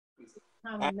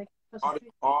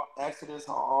All accidents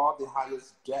are all the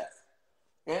highest death.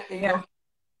 And you Yeah. know,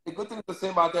 the good thing to say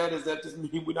about that is that just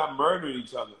means we're not murdering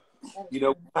each other. You know,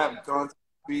 we don't have guns in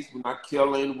the streets, we're not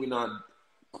killing, we're not, and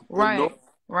no, Right.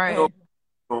 Right. no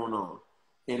going on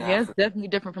in Yeah, it's Africa. definitely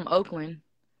different from Oakland.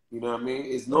 You know what I mean?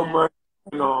 It's no Yeah. murder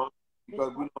going on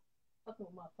because we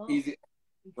don't easy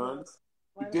guns.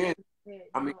 We did.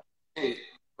 I mean, hey,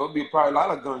 there'll be probably a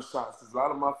lot of gunshots. There's a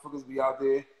lot of motherfuckers be out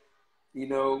there, you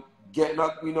know, getting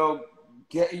up, you know,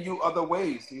 getting you other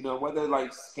ways, you know, whether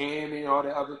like scamming, all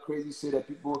that other crazy shit that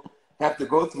people have to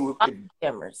go through. If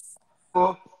Scammers.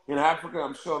 people in Africa,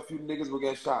 I'm sure a few niggas will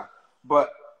get shot,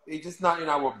 but it's just not in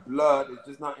our blood. It's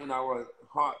just not in our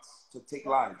hearts to take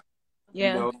life. You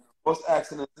Yeah. know, most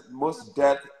accidents, most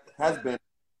death has been.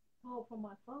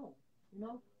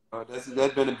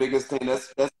 That's been the biggest thing.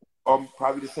 That's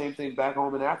probably the same thing back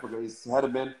home in Africa. It's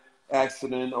had been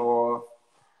accident or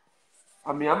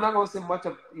I mean, I'm not gonna say much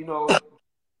of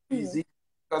disease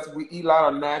because we eat a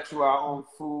lot of natural, our own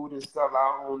food and stuff,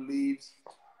 our own leaves.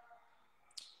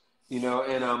 You know,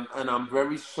 and I'm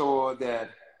very sure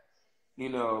that you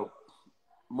know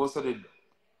most of the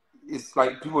it's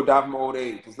like people die from old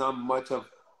age. It's not much of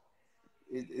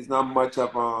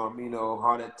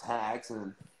heart attacks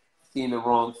and eating the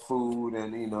wrong food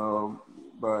and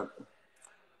but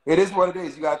it is what it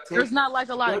is. You got to There's take not like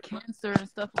a lot of good. cancer and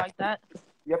stuff like that.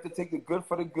 You have to take the good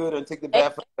for the good and take the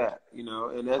bad for the bad. You know,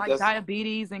 and Like that's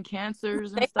diabetes and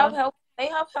cancers and They have stuff. health. They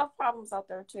have health problems out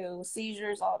there too.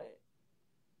 Seizures, all that.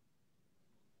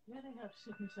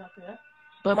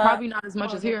 But My probably not as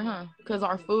much as here, huh? Because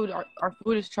our food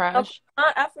is trash.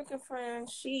 my African friend,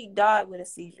 she died with a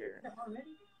seizure.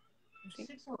 She,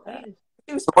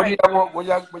 she was So what do pregnant. y'all want? What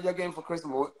y'all getting for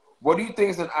Christmas? What do you think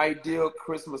is an ideal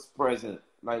Christmas present?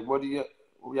 Like,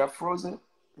 y'all frozen?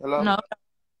 Hello? No,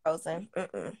 Frozen.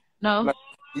 Mm-mm. no. Like,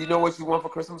 do you know what you want for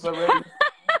Christmas already?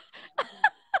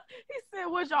 He said,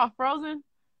 "What y'all frozen?"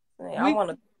 Yeah, I want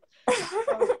to.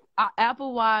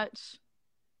 Apple Watch,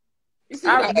 You see,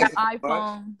 I you're already not new got. asking for much.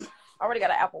 iPhone, I already got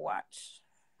an Apple Watch.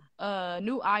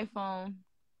 new iPhone,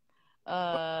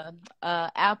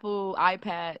 Apple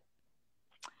iPad,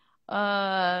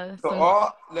 So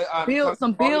I'm telling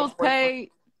some all your bills boyfriends, paid.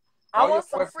 I all your want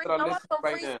some boyfriends free. that are I want listening some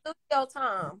right free now. studio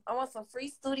time. I want some free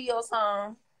studio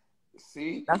time.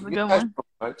 See, That's a you're good not asking one.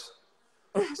 for much.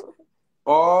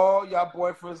 All y'all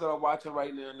boyfriends that are watching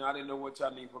right now, now they know what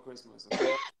y'all need for Christmas.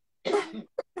 Okay.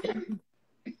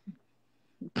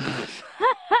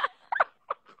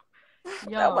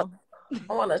 Yo,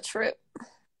 I want a trip.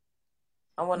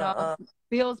 I want to. no,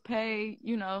 bills paid.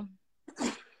 You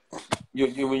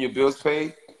when your bills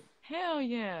paid. Hell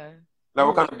yeah. Like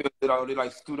what kind of bills? Are they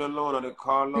like student loan or the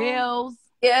car loan? Bills,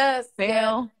 Yes,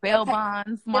 yes. bail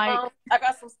bonds, Mike, I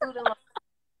got some student loans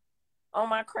on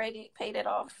my credit. Paid it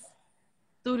off.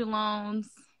 student loans,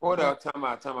 Hold up, time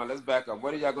out. Let's back up.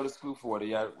 What did y'all go to school for? Did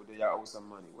y'all owe some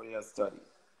money? What did y'all study?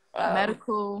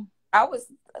 medical, I was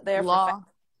there for fashion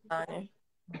law. designing.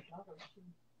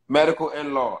 Medical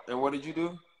and law. And what did you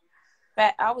do?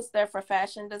 I was there for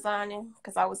fashion designing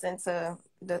because I was into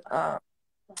the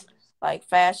like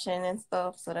fashion and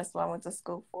stuff. So that's what I went to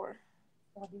school for.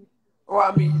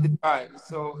 Well, I mean, all right.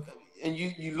 So, and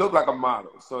you look like a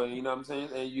model. So you know what I'm saying.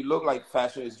 And you look like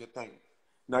fashion is your thing.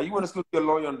 Now you want to school to be a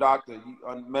lawyer and doctor,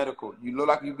 on medical. You look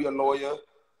like you be a lawyer,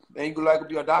 and you look like you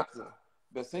be a doctor.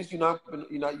 But since you're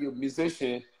a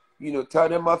musician, tell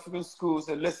them motherfucking schools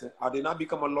and listen. I did not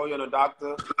become a lawyer and a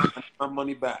doctor. I need my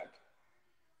money back.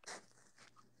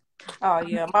 Oh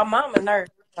yeah, my mom a nurse,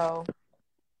 so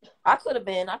I could have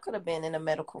been in the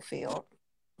medical field.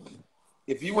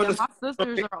 If you Yeah, want to my school for sisters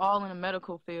something, are all in the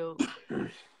medical field.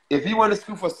 if you want to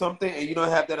school for something and you don't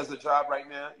have that as a job right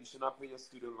now, you should not pay your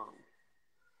student loan.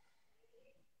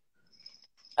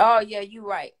 Oh yeah, you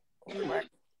right. You right.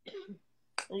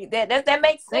 That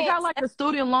makes They sense. got like the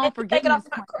student loan Take it forgiveness off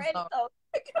my plan. credit So, though.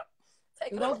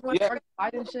 Take do it off. those ones Yeah, work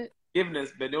Biden shit?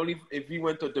 forgiveness, but only if you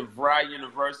went to DeVry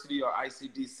University or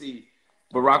ICDC.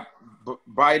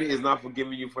 Biden is not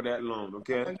forgiving you for that loan,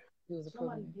 okay? They need to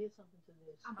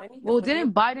Well, forgive.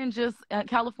 didn't Biden just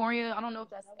California? I don't know if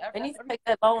that's They that's need to take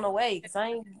that loan away because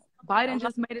Biden I'm not.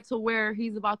 just made it to where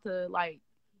he's about to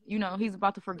he's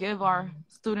about to forgive our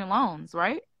student loans,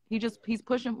 right? He's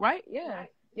pushing, right? Yeah,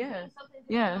 yeah,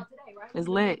 yeah. It's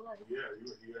lit.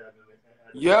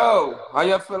 Yo, how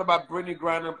y'all feel about Brittany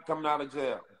Griner coming out of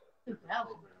jail?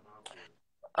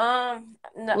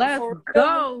 No, Let's for real,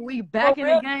 go. We for back in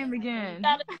the real. game again.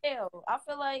 Out of jail. I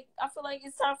feel like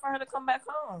it's time for her to come back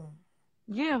home.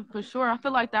 Yeah, for sure. I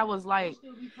feel like that was like,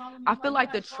 I feel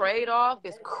like the trade off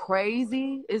is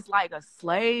crazy. It's like a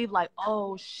slave, like,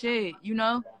 oh shit,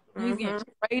 He's getting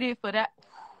Mm-hmm. traded for that.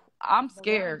 I'm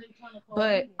scared,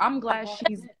 but I'm glad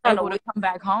she's Kind of able to weird. come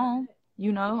back home.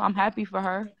 You know, I'm happy for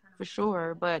her for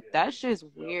sure. But that shit's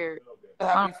weird.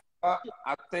 Happy for her.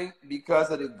 I think because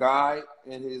of the guy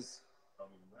and his,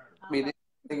 I mean, I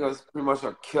think it was pretty much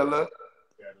a killer.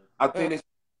 I think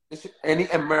any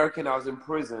American that was in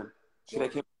prison should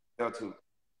have came to jail too.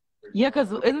 Yeah,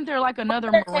 because isn't there like another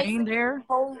Their case Marine is there?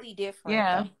 totally different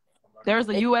Yeah, though. there's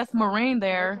a It, U.S. Marine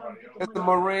there. There's a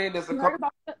Marine, there's a You heard couple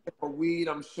about that? of weed,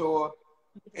 I'm sure.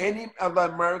 Any other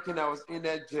American that was in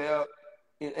that jail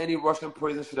in any Russian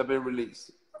prison should have been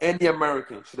released. Any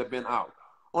American should have been out.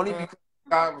 Only mm, because the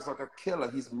guy was like a killer.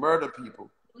 He's murdered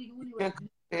people. You can't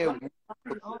compare weed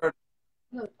with murder.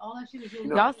 You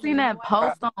know, Y'all seen that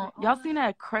post on? Y'all seen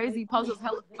that crazy post? It was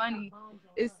hella funny.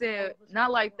 It said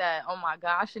not like that. Oh my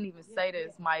god, I shouldn't even say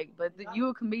this, Mike. But you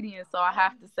a comedian, so I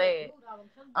have to say it.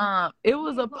 It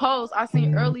was a post I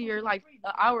seen earlier, like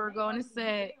an hour ago, and it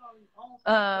said,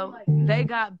 they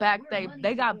got back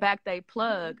they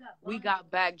plug. We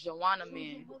got back Joanna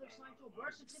Man.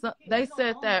 So they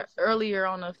said that earlier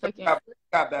on the fucking.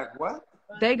 got back what?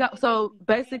 They got so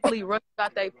basically Rush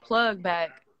got they plug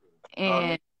back, Yeah.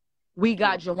 and we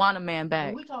got Joanna Man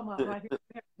back.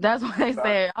 That's what they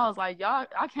said. I was like, y'all,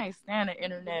 I can't stand the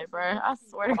internet, bro. I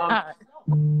swear to God.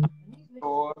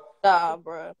 Sure, nah,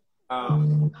 bro.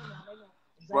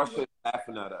 Russia is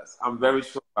laughing at us. I'm very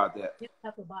sure about that.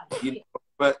 You know,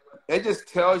 but it just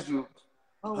tells you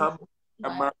how much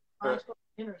America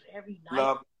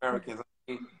love Americans.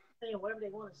 I mean,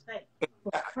 the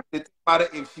thing about it,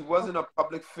 if she wasn't a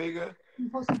public figure,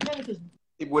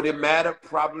 would it matter?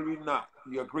 Probably not.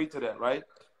 You agree to that, right?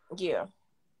 Yeah.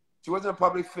 She wasn't a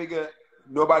public figure.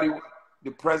 Nobody,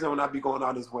 the president will not be going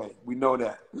out his way. We know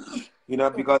that. You know,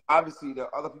 because obviously there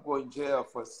are other people in jail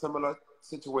for similar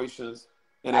situations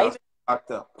and they're locked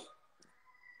up.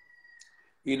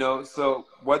 You know, so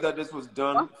whether this was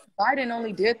done, Biden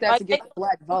only did that Like to get the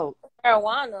black vote.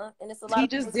 marijuana, and it's a lot He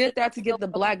of just people did that to still get the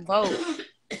black vote.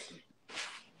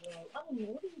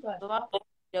 a lot of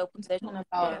still possession of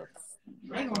About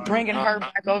drugs. bringing her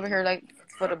back over here, like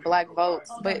for the black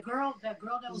votes. But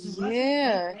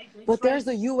yeah, but there's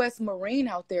a U.S. Marine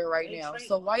out there right now.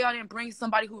 So why y'all didn't bring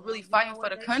somebody who really fighting for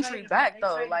the country back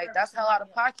though? Like that's hell out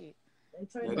of pocket.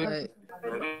 But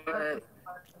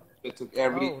it took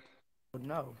every. Oh,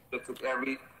 no. It took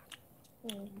every.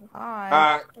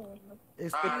 Hi. All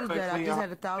Excuse right, that. I just had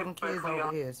 1,000 kids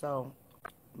over here, so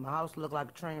my house looked like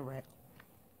a train wreck.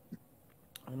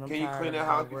 And I'm can you tired clean of that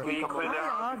house? work. Can you clean that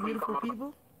house? Hi, beautiful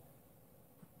people.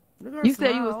 you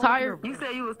said you was tired. You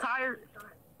said you was tired.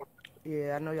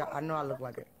 Yeah, I know y'all. I know I look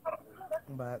like it,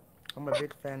 but I'm a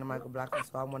big fan of Michael Blackson,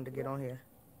 so I wanted to get on here.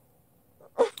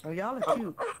 And y'all are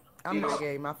cute. I'm not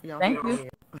gay. My fiance Thank is you.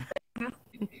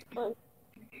 gay.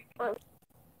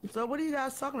 So what are you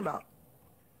guys talking about?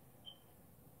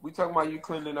 We talking about you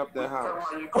cleaning up that house.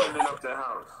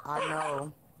 I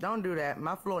know. Don't do that.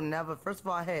 My floor never. First of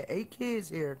all, I had 8 kids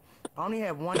here. I only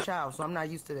had 1 child, so I'm not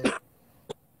used to this.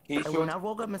 And when I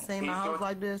woke up and seen my house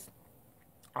like this,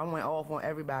 I went off on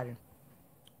everybody.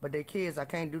 But they kids, I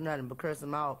can't do nothing but curse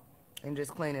them out and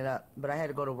just clean it up. But I had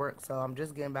to go to work, so I'm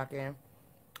just getting back in.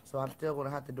 So I'm still going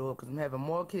to have to do it because I'm having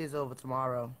more kids over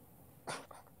tomorrow.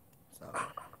 So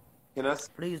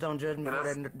please don't judge me for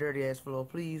that dirty ass floor,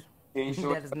 please.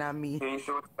 That is not me.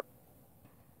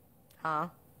 Huh?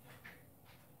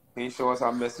 Can you show us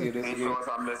how messy it is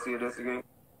again?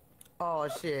 Oh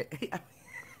shit.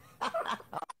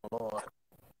 Lord.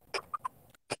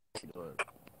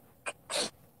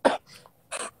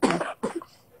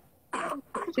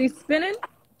 She's spinning.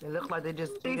 It looks like they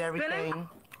just ate everything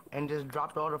and just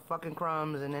dropped all the fucking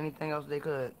crumbs and anything else they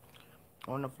could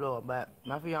on the floor. But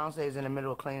my fiance is in the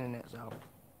middle of cleaning it, so.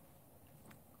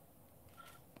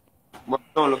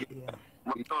 Yeah.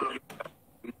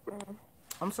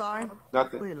 I'm sorry.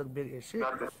 Nothing. Oh, you look big as shit.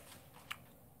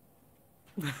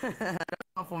 That's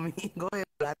not for me. Go ahead.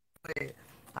 Go ahead.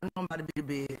 I know I'm about to be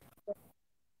big.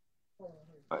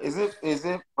 Is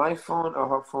it my phone or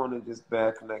her phone is just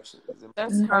bad connection?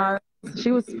 That's her.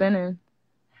 She was spinning.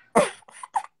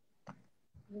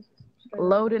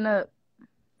 Loading up.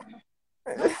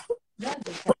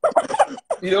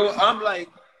 You know, I'm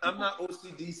not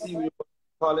OCDC, we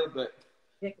call it, but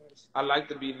I like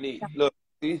to be neat. Look,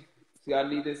 see how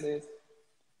neat this is?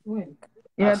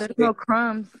 Yeah, there's no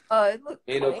crumbs. It looks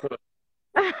Ain't no crumbs.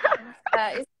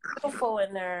 it's beautiful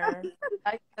in there. I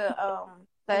like the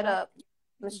set up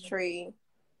this tree.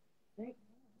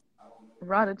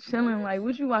 Rada chilling, like,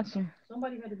 what you watching?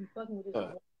 Somebody had to be fucking with this.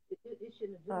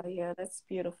 Oh yeah, that's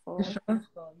beautiful.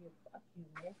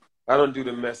 I don't do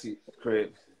the messy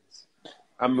crib.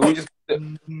 I mean, we just.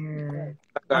 Yeah.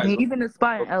 I Guys, mean, even the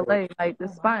spot in LA, like the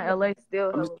spot in LA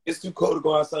still hella it's too cold to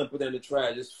go outside and put that in the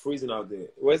trash. It's freezing out there.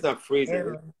 Well, it's not freezing.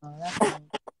 air. It's No, that's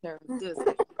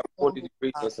terrible. 40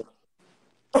 degrees or something.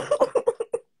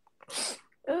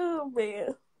 Oh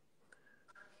man.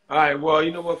 All right, well,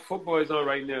 you know what? Football is on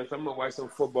right now, so I'm going to watch some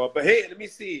football. But hey, let me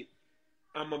see.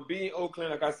 I'm going to be in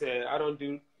Oakland. Like I said, I don't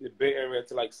do the Bay Area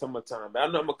till like summertime. But I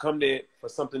know I'm going to come there for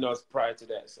something else prior to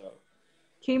that. So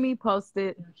Keep me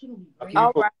posted.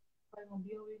 All right.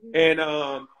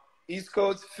 And East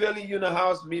Coast, Philly, you in the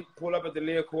house, me pull up at the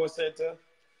Lear Core Center.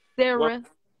 Sarah,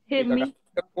 hit me.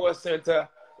 Core Center.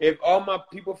 If all my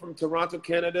people from Toronto,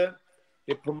 Canada,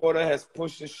 the promoter has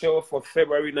pushed the show for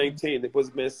February 19th. It was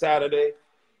been Saturday,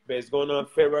 but it's going on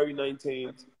February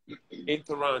 19th in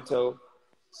Toronto.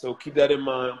 So keep that in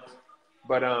mind.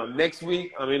 But next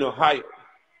week, I'm in Ohio.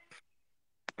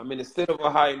 I'm in the state of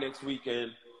Ohio next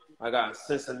weekend. I got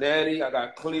Cincinnati, I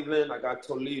got Cleveland, I got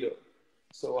Toledo.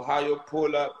 So Ohio,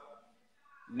 pull up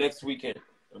next weekend.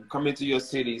 I'm coming to your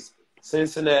cities.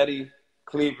 Cincinnati,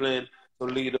 Cleveland,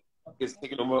 Toledo is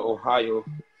taking over Ohio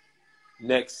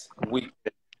next week.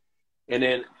 And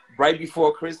then right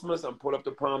before Christmas, I'm pulled up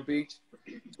to Palm Beach.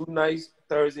 2 nights,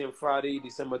 Thursday and Friday,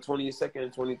 December 22nd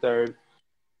and 23rd.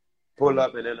 Pull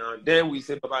up, and then we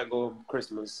say bye-bye and go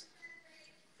Christmas.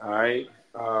 All right.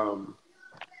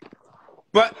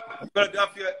 But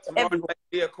Philadelphia, tomorrow night,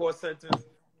 Lear Core Center.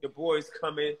 Your boys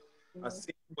coming. I'll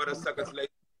see you mother suckers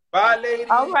later. Bye, ladies.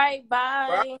 All right.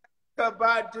 Bye. Bye,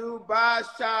 Badu. Bye,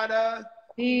 Shada.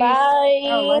 Peace. Bye. See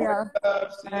you later.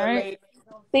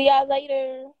 See y'all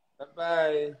later.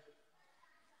 Bye-bye.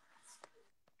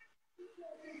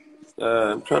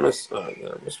 I'm trying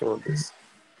to... what's wrong with this?